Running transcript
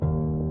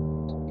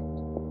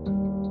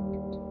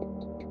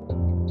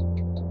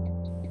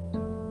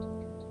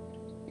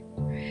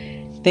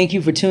Thank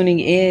you for tuning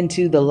in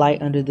to The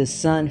Light Under the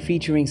Sun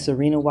featuring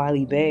Serena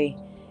Wiley Bay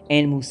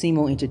and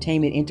Musimo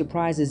Entertainment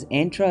Enterprises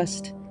and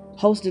Trust,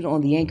 hosted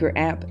on the Anchor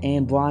app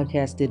and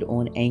broadcasted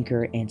on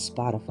Anchor and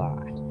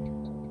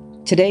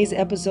Spotify. Today's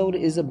episode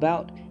is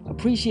about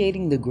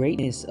appreciating the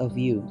greatness of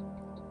you.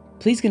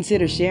 Please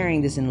consider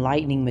sharing this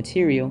enlightening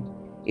material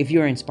if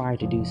you're inspired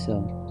to do so.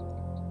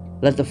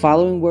 Let the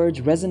following words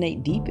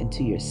resonate deep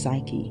into your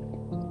psyche.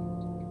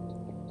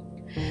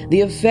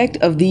 The effect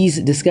of these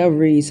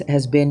discoveries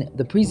has been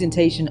the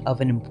presentation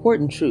of an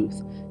important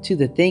truth to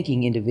the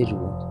thinking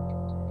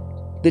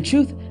individual. The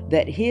truth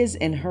that his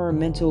and her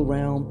mental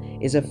realm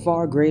is a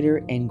far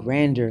greater and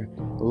grander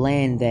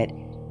land that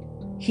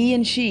he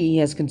and she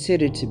has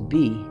considered to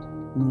be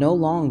no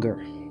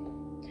longer.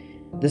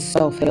 The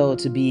self held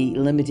to be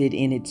limited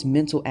in its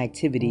mental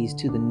activities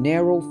to the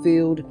narrow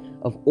field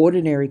of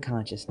ordinary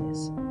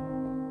consciousness.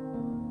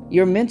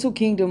 Your mental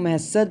kingdom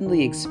has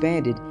suddenly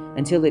expanded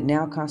until it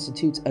now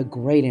constitutes a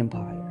great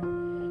empire,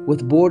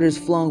 with borders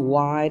flung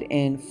wide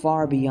and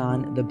far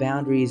beyond the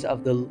boundaries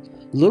of the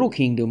little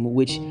kingdom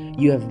which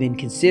you have been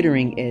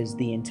considering as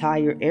the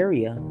entire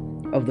area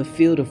of the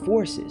field of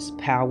forces,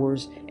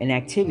 powers, and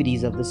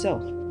activities of the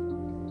self.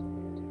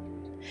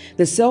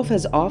 The self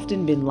has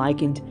often been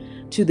likened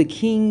to the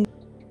king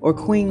or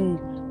queen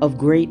of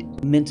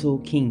great mental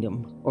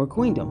kingdom or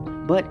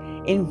queendom, but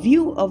in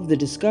view of the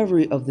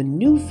discovery of the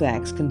new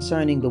facts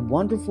concerning the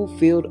wonderful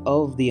field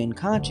of the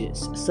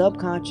unconscious,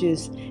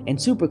 subconscious, and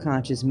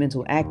superconscious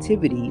mental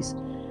activities,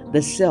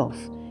 the self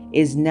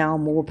is now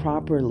more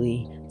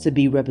properly to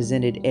be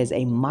represented as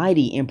a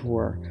mighty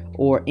emperor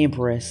or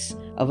empress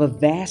of a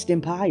vast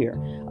empire,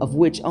 of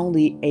which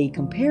only a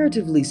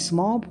comparatively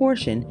small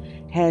portion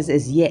has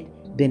as yet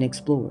been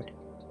explored.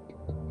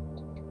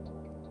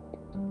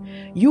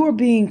 You are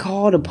being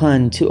called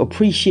upon to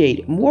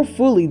appreciate more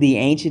fully the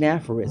ancient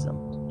aphorism,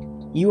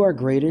 "You are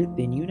greater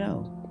than you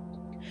know."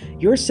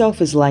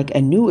 Yourself is like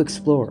a new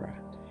explorer,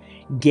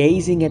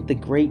 gazing at the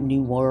great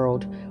new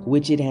world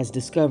which it has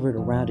discovered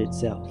around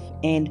itself,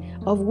 and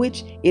of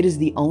which it is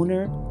the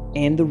owner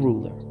and the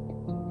ruler.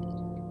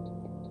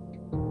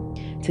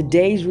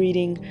 Today's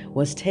reading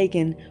was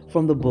taken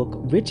from the book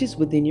Riches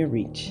Within Your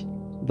Reach,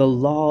 The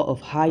Law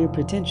of Higher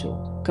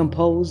Potential,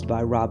 composed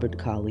by Robert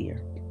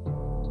Collier.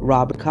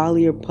 Robert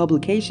Collier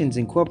Publications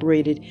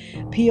Incorporated,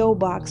 P.O.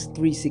 Box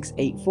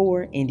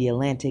 3684,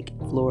 Indialantic,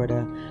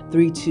 Florida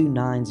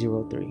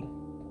 32903.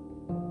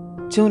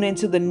 Tune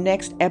into the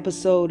next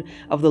episode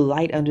of The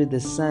Light Under the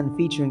Sun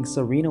featuring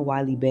Serena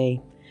Wiley Bay,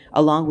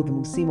 along with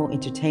Musimo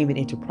Entertainment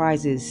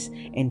Enterprises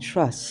and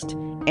Trust,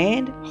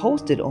 and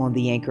hosted on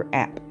the Anchor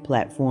app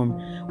platform,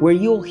 where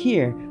you'll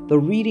hear the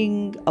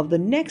reading of the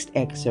next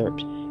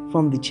excerpt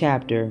from the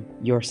chapter,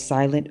 Your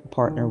Silent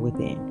Partner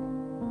Within.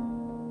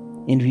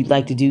 And if you'd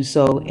like to do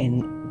so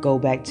and go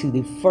back to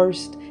the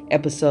first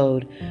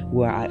episode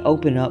where I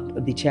open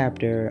up the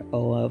chapter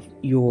of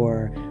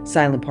Your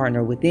Silent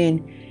Partner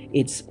Within,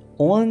 it's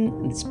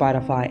on the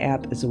Spotify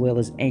app as well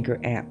as Anchor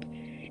app.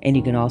 And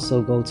you can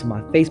also go to my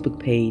Facebook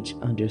page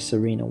under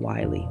Serena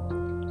Wiley.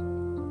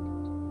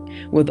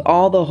 With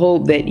all the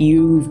hope that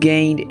you've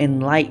gained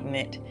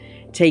enlightenment,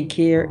 take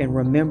care and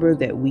remember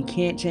that we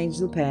can't change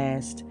the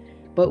past,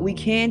 but we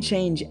can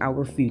change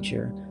our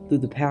future through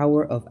the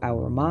power of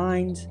our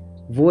minds,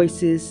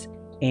 voices,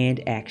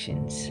 and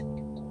actions.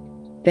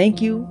 Thank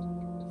you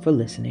for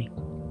listening.